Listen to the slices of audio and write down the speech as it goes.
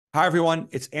Hi, everyone.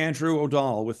 It's Andrew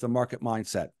O'Donnell with the Market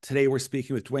Mindset. Today, we're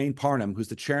speaking with Duane Parnham, who's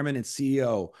the chairman and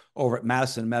CEO over at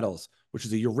Madison Metals, which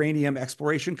is a uranium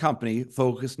exploration company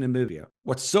focused in Namibia.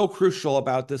 What's so crucial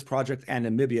about this project and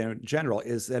Namibia in general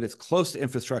is that it's close to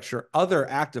infrastructure, other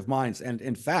active mines, and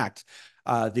in fact,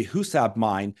 the Husab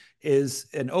mine is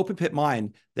an open pit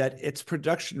mine that its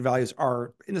production values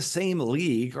are in the same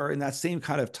league or in that same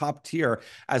kind of top tier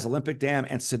as Olympic Dam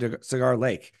and Cigar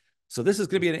Lake. So this is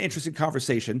going to be an interesting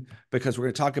conversation because we're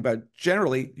going to talk about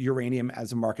generally uranium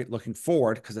as a market looking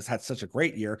forward because it's had such a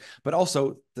great year, but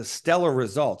also the stellar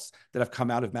results that have come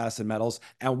out of Madison Metals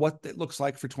and what it looks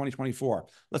like for 2024.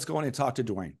 Let's go in and talk to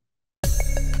Duane.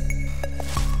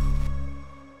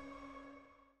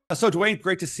 So Duane,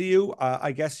 great to see you.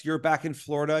 I guess you're back in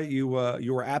Florida. You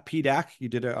were at PDAC. You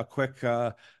did a quick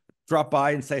drop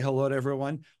by and say hello to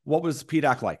everyone. What was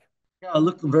PDAC like? Yeah,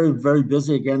 look very, very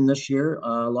busy again this year.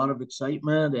 A lot of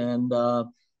excitement, and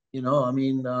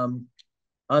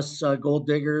us gold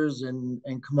diggers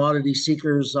and commodity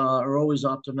seekers are always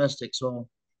optimistic. So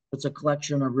it's a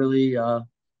collection of really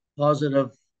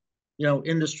positive,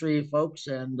 industry folks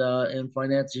and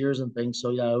financiers and things.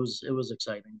 So yeah, it was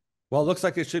exciting. Well, it looks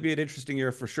like it should be an interesting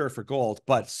year for sure for gold,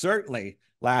 but certainly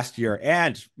last year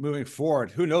and moving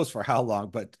forward, who knows for how long,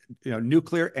 but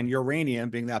nuclear and uranium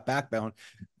being that backbone,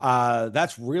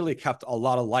 that's really kept a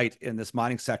lot of light in this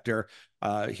mining sector.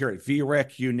 Here at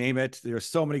VRIC, you name it. There's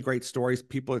so many great stories.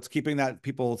 It's keeping that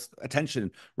people's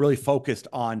attention really focused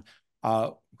on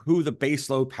who the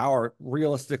baseload power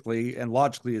realistically and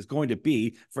logically is going to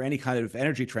be for any kind of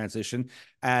energy transition.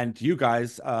 And you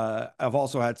guys have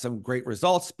also had some great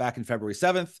results back in February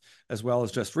 7th, as well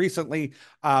as just recently.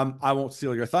 I won't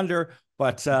steal your thunder,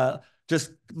 but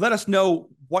just let us know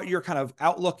what your kind of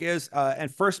outlook is.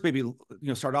 And first, maybe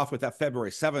start off with that February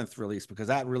 7th release, because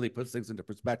that really puts things into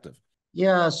perspective.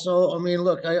 Yeah, so I mean,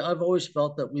 look, I've always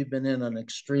felt that we've been in an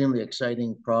extremely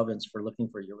exciting province for looking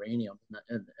for uranium,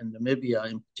 and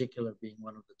Namibia in particular being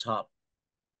one of the top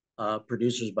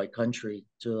producers by country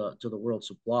to the world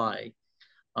supply.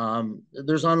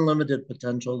 There's unlimited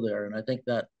potential there, and I think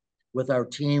that with our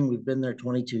team, we've been there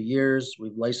 22 years.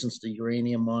 We've licensed a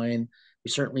uranium mine.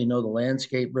 We certainly know the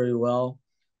landscape very well.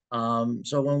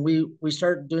 So when we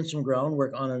started doing some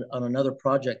groundwork on another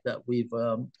project that we've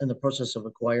in the process of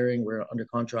acquiring, we're under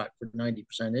contract for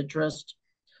 90% interest.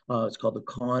 It's called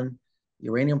the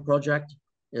Uranium Project.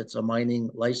 It's a mining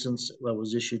license that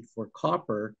was issued for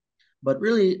copper, but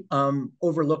really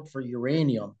overlooked for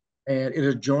uranium. And it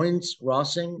adjoins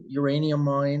Rossing uranium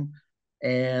mine,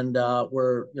 and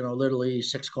we're literally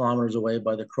 6 kilometers away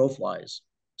by the crow flies.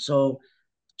 So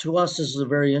to us, this is a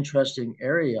very interesting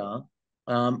area,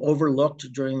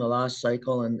 overlooked during the last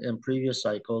cycle and previous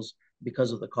cycles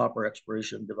because of the copper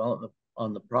exploration development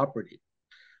on the property.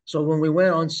 So when we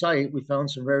went on site, we found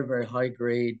some very, very high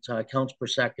grade counts per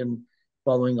second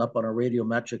following up on a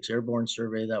radiometrics airborne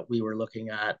survey that we were looking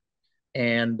at.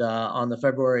 And on the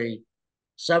February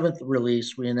 7th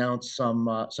release, we announced some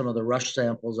of the rush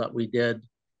samples that we did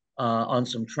on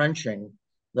some trenching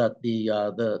that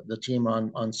the team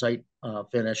on site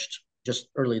finished just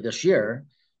early this year.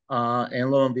 And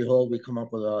lo and behold, we come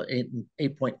up with a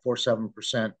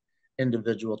 8.47%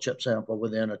 individual chip sample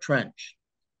within a trench.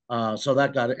 So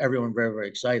that got everyone very, very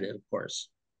excited, of course.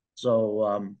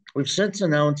 So we've since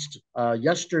announced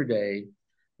yesterday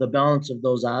the balance of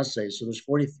those assays. So there's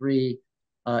 43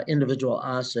 individual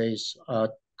assays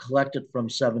collected from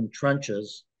 7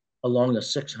 trenches along the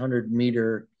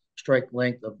 600-meter strike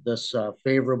length of this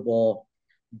favorable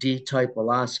D-type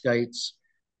Alaskites.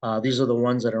 These are the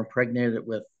ones that are impregnated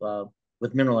with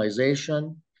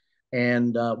mineralization.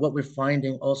 And what we're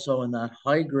finding also in that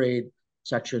high-grade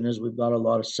section is we've got a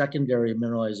lot of secondary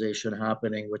mineralization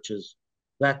happening, which is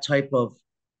that type of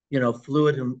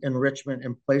fluid enrichment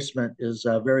and placement is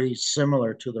very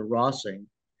similar to the Rossing,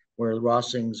 where the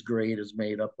Rossing's grade is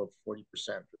made up of 40%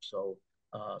 or so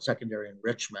secondary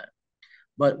enrichment.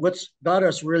 But what's got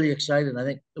us really excited, I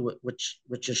think,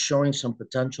 which is showing some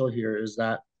potential here, is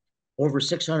that over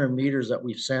 600 meters that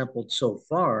we've sampled so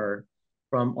far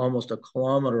from almost a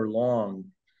kilometer long,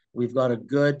 we've got a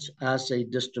good assay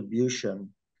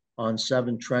distribution on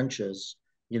 7 trenches,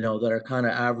 that are kind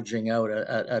of averaging out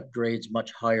at grades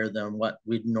much higher than what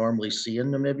we'd normally see in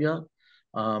Namibia.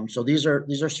 So these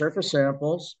are surface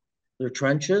samples, they're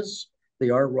trenches, they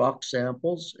are rock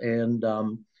samples, and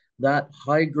that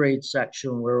high grade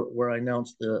section where I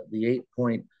announced the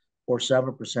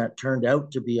 8.47% turned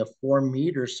out to be a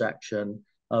 4-meter section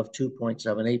of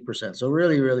 2.78%. So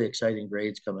really, really exciting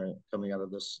grades coming out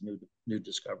of this new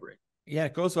discovery. Yeah,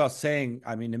 it goes without saying.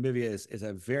 I mean, Namibia is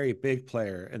a very big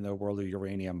player in the world of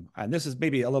uranium. And this is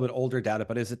maybe a little bit older data,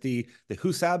 but is it the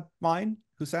Husab mine?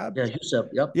 Husab? Yeah, Yusuf,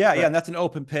 yep, Yeah, and correct. that's an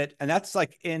open pit, and that's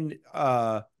like in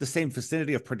the same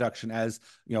vicinity of production as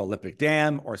Olympic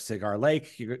Dam or Cigar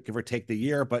Lake, give or take the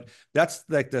year. But that's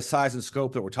like the size and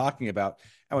scope that we're talking about.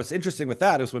 And what's interesting with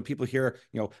that is when people hear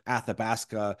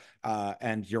Athabasca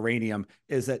and uranium,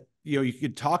 is that you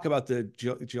could talk about the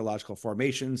geological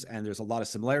formations, and there's a lot of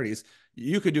similarities.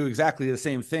 You could do exactly the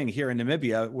same thing here in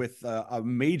Namibia with a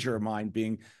major mine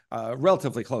being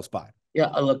relatively close by. Yeah,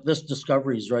 look, this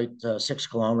discovery is right 6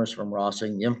 kilometers from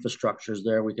Rossing. The infrastructure is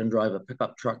there. We can drive a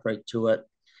pickup truck right to it.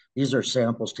 These are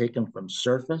samples taken from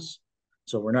surface.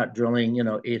 So we're not drilling,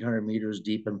 800 meters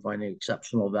deep and finding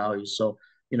exceptional values. So,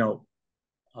 you know,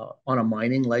 on a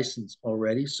mining license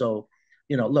already. So,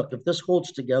 look, if this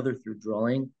holds together through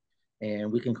drilling and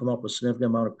we can come up with a significant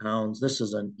amount of pounds, this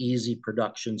is an easy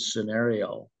production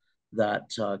scenario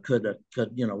that could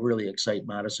really excite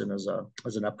Madison as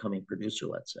an upcoming producer,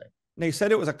 let's say. Now you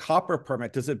said it was a copper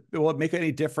permit. Will it make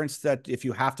any difference that if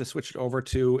you have to switch it over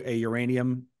to a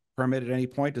uranium permit at any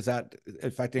point, does that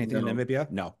affect anything in No,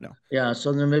 Namibia? No, no. yeah,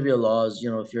 so Namibia laws,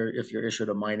 if you're issued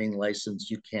a mining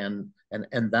license, you can,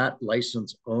 and that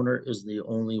license owner is the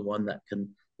only one that can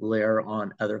layer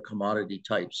on other commodity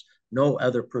types. No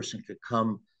other person could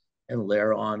come and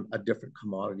layer on a different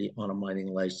commodity on a mining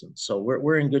license. So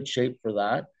we're in good shape for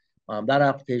that. That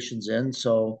application's in.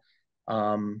 So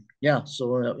yeah,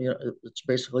 so it's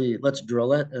basically let's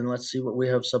drill it and let's see what we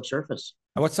have subsurface.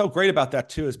 And what's so great about that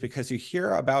too is because you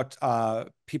hear about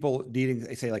people needing,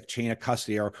 they say, like chain of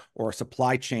custody or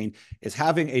supply chain, is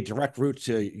having a direct route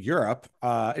to Europe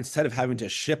instead of having to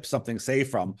ship something, say,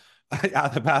 from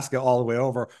Athabasca all the way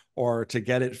over, or to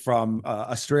get it from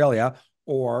Australia.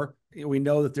 Or we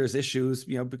know that there's issues,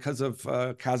 because of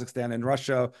Kazakhstan and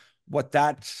Russia, what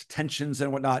that tensions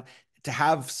and whatnot. To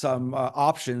have some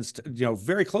options,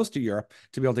 very close to Europe,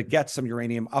 to be able to get some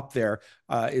uranium up there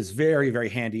is very, very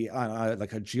handy on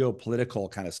like a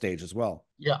geopolitical kind of stage as well.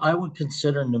 Yeah, I would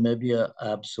consider Namibia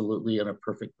absolutely in a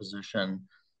perfect position,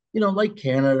 like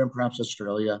Canada and perhaps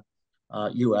Australia,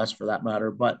 US for that matter.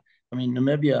 But I mean,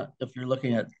 Namibia, if you're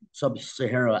looking at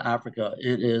sub-Sahara Africa,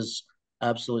 it is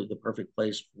absolutely the perfect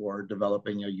place for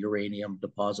developing a uranium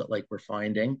deposit like we're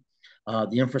finding.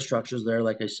 The infrastructure is there.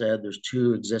 Like I said, there's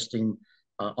two existing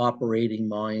operating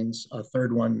mines. A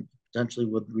third one potentially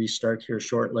would restart here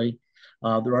shortly.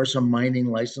 There are some mining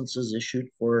licenses issued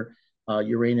for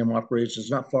uranium operations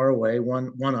not far away.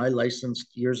 One I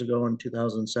licensed years ago in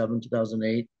 2007,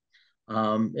 2008.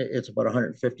 It's about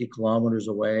 150 kilometers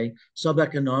away.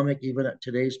 Sub-economic even at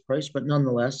today's price, but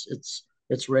nonetheless,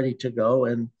 it's ready to go.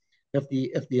 And if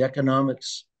the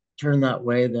economics turn that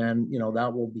way, then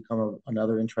that will become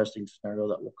another interesting scenario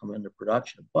that will come into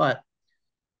production. But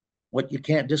what you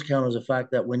can't discount is the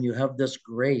fact that when you have this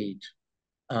grade,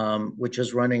 which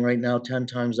is running right now 10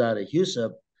 times out of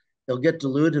Husab, they'll get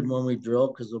diluted when we drill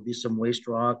because there'll be some waste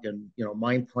rock and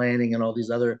mine planning and all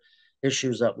these other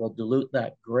issues that will dilute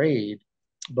that grade.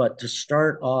 But to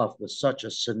start off with such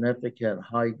a significant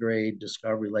high grade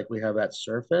discovery like we have at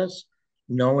surface,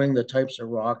 knowing the types of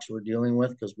rocks we're dealing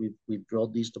with because we've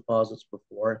drilled these deposits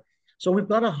before, so we've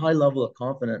got a high level of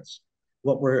confidence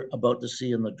what we're about to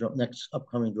see in the next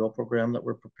upcoming drill program that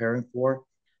we're preparing for.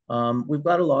 We've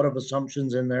got a lot of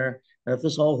assumptions in there. And if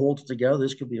this all holds together,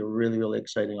 this could be a really, really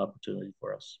exciting opportunity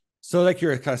for us. So, like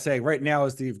you're kind of saying right now,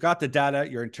 is that you've got the data,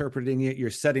 you're interpreting it,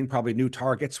 you're setting probably new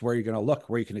targets where you're going to look,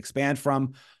 where you can expand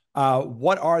from.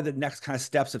 What are the next kind of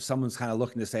steps if someone's kind of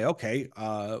looking to say, okay,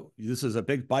 this is a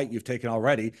big bite you've taken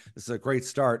already. This is a great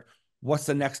start. What's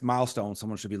the next milestone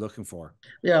someone should be looking for?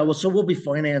 Yeah, well, so we'll be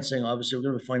financing, obviously, we're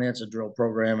going to finance a drill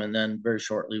program, and then very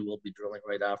shortly we'll be drilling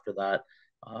right after that,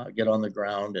 get on the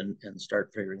ground and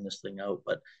start figuring this thing out.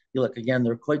 But you look, again,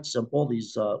 they're quite simple.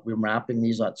 We're mapping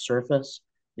these at surface.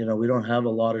 We don't have a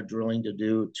lot of drilling to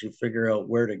do to figure out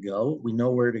where to go. We know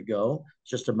where to go.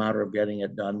 It's just a matter of getting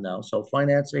it done now. So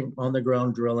financing, on the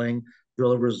ground drilling,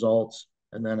 drill results,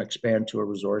 and then expand to a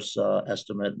resource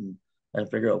estimate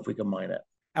and figure out if we can mine it.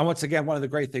 And once again, one of the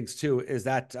great things too is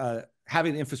that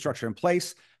having the infrastructure in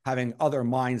place, having other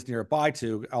mines nearby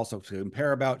to also to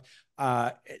compare about.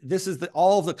 This is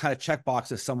all of the kind of check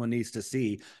boxes someone needs to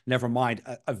see. Never mind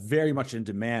a very much in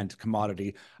demand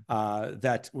commodity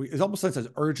that it's almost sense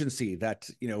of urgency that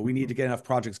we need to get enough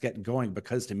projects getting going,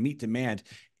 because to meet demand,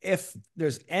 if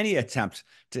there's any attempt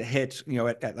to hit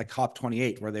at like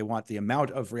COP28, where they want the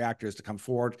amount of reactors to come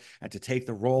forward and to take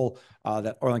the role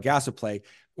that oil and gas will play,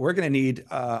 we're going to need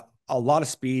a lot of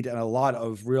speed and a lot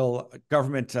of real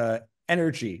government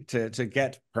energy to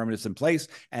get permits in place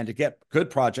and to get good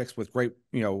projects with great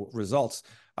results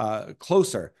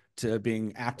closer to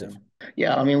being active.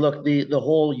 Yeah, I mean, look, the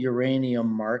whole uranium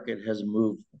market has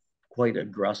moved quite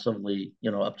aggressively,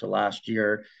 up to last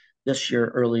year. This year,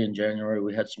 early in January,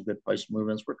 we had some good price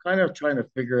movements. We're kind of trying to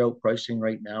figure out pricing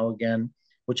right now again,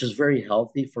 which is very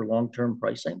healthy for long-term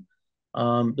pricing.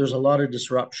 There's a lot of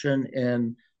disruption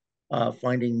in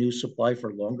finding new supply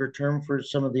for longer term for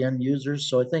some of the end users.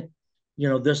 So I think,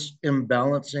 this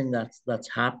imbalancing that's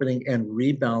happening and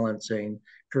rebalancing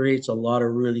creates a lot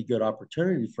of really good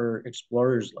opportunity for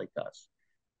explorers like us,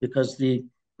 because the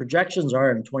projections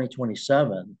are in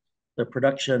 2027, the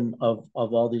production of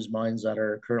all these mines that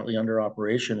are currently under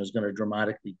operation is going to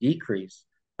dramatically decrease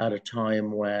at a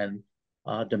time when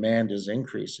demand is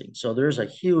increasing. So there's a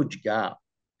huge gap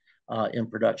in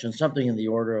production, something in the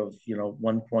order of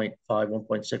 1.5,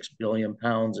 1.6 billion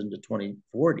pounds into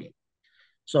 2040.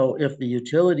 So if the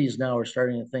utilities now are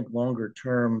starting to think longer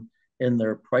term in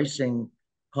their pricing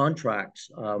contracts,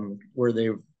 where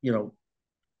they've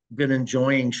been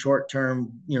enjoying short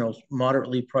term,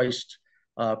 moderately priced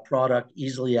product,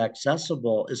 easily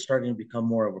accessible, is starting to become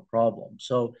more of a problem.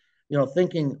 So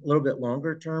thinking a little bit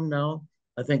longer term now,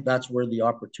 I think that's where the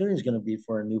opportunity is going to be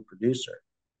for a new producer.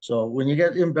 So when you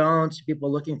get imbalance,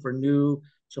 people looking for new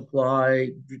supply,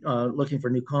 looking for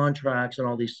new contracts and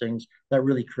all these things, that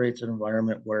really creates an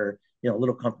environment where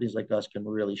little companies like us can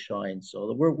really shine.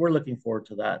 So we're looking forward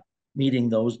to that, meeting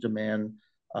those demand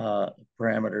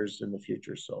parameters in the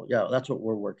future. So yeah, that's what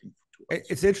we're working towards.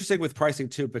 It's interesting with pricing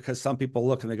too, because some people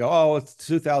look and they go, "Oh, it's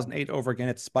 2008 over again.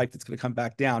 It's spiked. It's going to come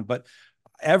back down." But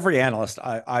every analyst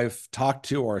I've talked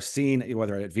to or seen,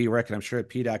 whether at VRIC and I'm sure at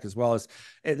PDAC as well,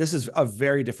 this is a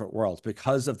very different world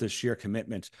because of the sheer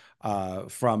commitment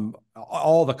from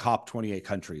all the COP28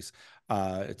 countries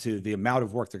to the amount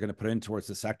of work they're going to put in towards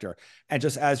the sector. And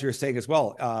just as you're saying as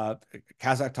well,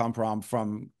 Kazatomprom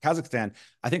from Kazakhstan,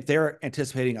 I think they're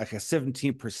anticipating like a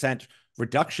 17%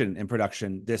 reduction in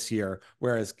production this year,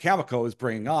 whereas Cameco is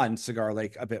bringing on Cigar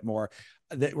Lake a bit more.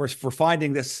 That we're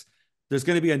finding this. There's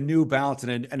going to be a new balance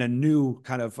and a new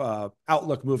kind of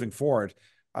outlook moving forward.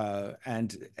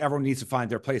 And everyone needs to find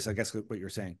their place, I guess, what you're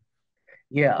saying.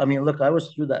 Yeah, I mean, look, I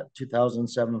was through that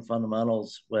 2007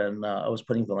 fundamentals when I was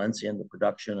putting Valencia into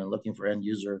production and looking for end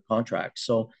user contracts.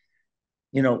 So,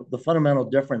 the fundamental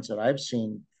difference that I've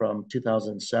seen from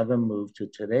 2007 move to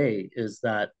today is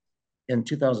that in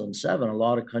 2007, a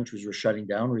lot of countries were shutting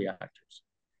down reactors.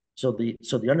 So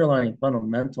the underlying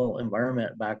fundamental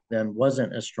environment back then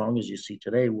wasn't as strong as you see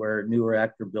today, where new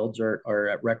reactor builds are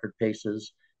at record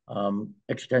paces.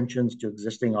 Extensions to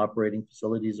existing operating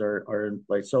facilities are in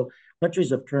place. So countries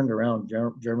have turned around,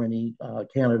 Germany,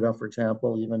 Canada, for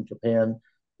example, even Japan,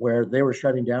 where they were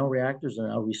shutting down reactors and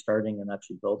now restarting and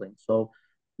actually building. So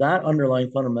that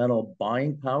underlying fundamental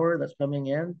buying power that's coming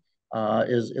in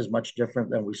is much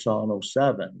different than we saw in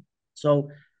 '07. So,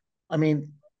 I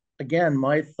mean, again,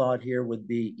 my thought here would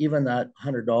be even that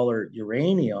 $100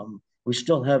 uranium, we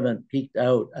still haven't peaked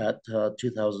out at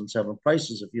 2007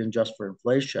 prices. If you adjust for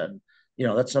inflation,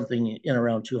 that's something in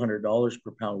around $200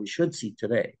 per pound we should see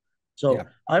today. So yeah.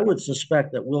 I would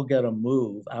suspect that we'll get a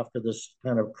move after this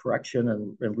kind of correction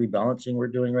and rebalancing we're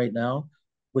doing right now,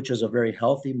 which is a very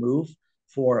healthy move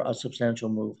for a substantial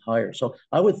move higher. So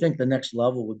I would think the next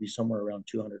level would be somewhere around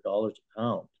 $200 a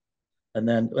pound. And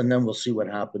then we'll see what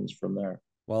happens from there.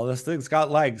 Well, this thing's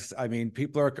got legs. I mean,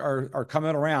 people are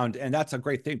coming around, and that's a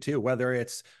great thing too. Whether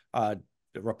it's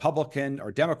Republican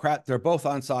or Democrat, they're both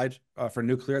on side for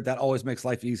nuclear. That always makes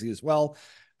life easy as well.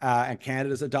 And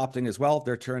Canada's adopting as well.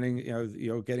 They're turning,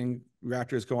 getting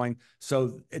reactors going.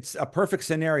 So it's a perfect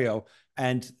scenario.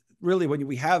 And really, when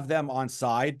we have them on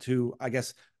side to, I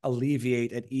guess,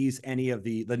 alleviate and ease any of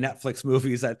the Netflix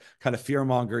movies that kind of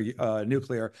fearmonger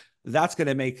nuclear, that's going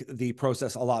to make the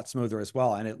process a lot smoother as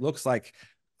well. And it looks like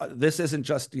this isn't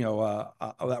just,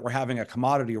 that we're having a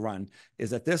commodity run, is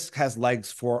that this has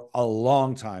legs for a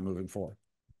long time moving forward.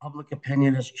 Public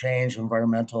opinion has changed.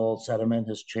 Environmental sentiment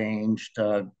has changed.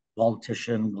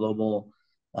 Politician, global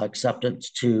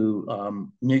acceptance to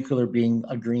nuclear being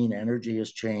a green energy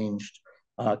has changed.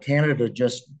 Canada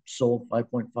just sold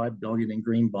 5.5 billion in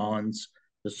green bonds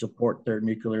to support their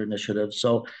nuclear initiative.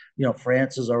 So,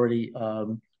 France has already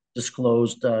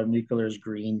disclosed nuclear is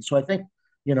green. So I think,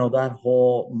 that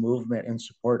whole movement and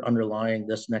support underlying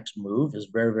this next move is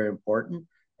very, very important.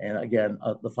 And again,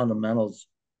 the fundamentals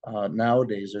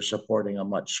nowadays are supporting a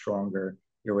much stronger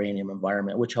uranium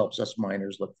environment, which helps us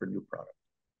miners look for new products.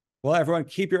 Well, everyone,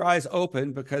 keep your eyes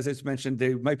open because it's mentioned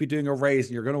they might be doing a raise,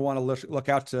 and you're going to want to look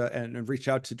out to and reach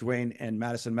out to Duane and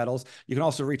Madison Metals. You can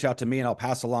also reach out to me, and I'll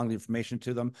pass along the information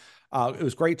to them. It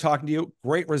was great talking to you.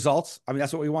 Great results. I mean,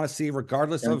 that's what we want to see,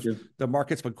 regardless of the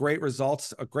markets, but great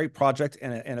results, a great project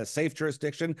in a safe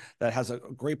jurisdiction that has a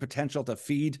great potential to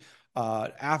feed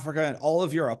Africa and all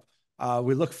of Europe.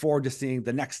 We look forward to seeing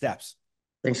the next steps.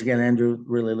 Thanks again, Andrew.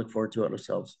 Really look forward to it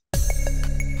ourselves.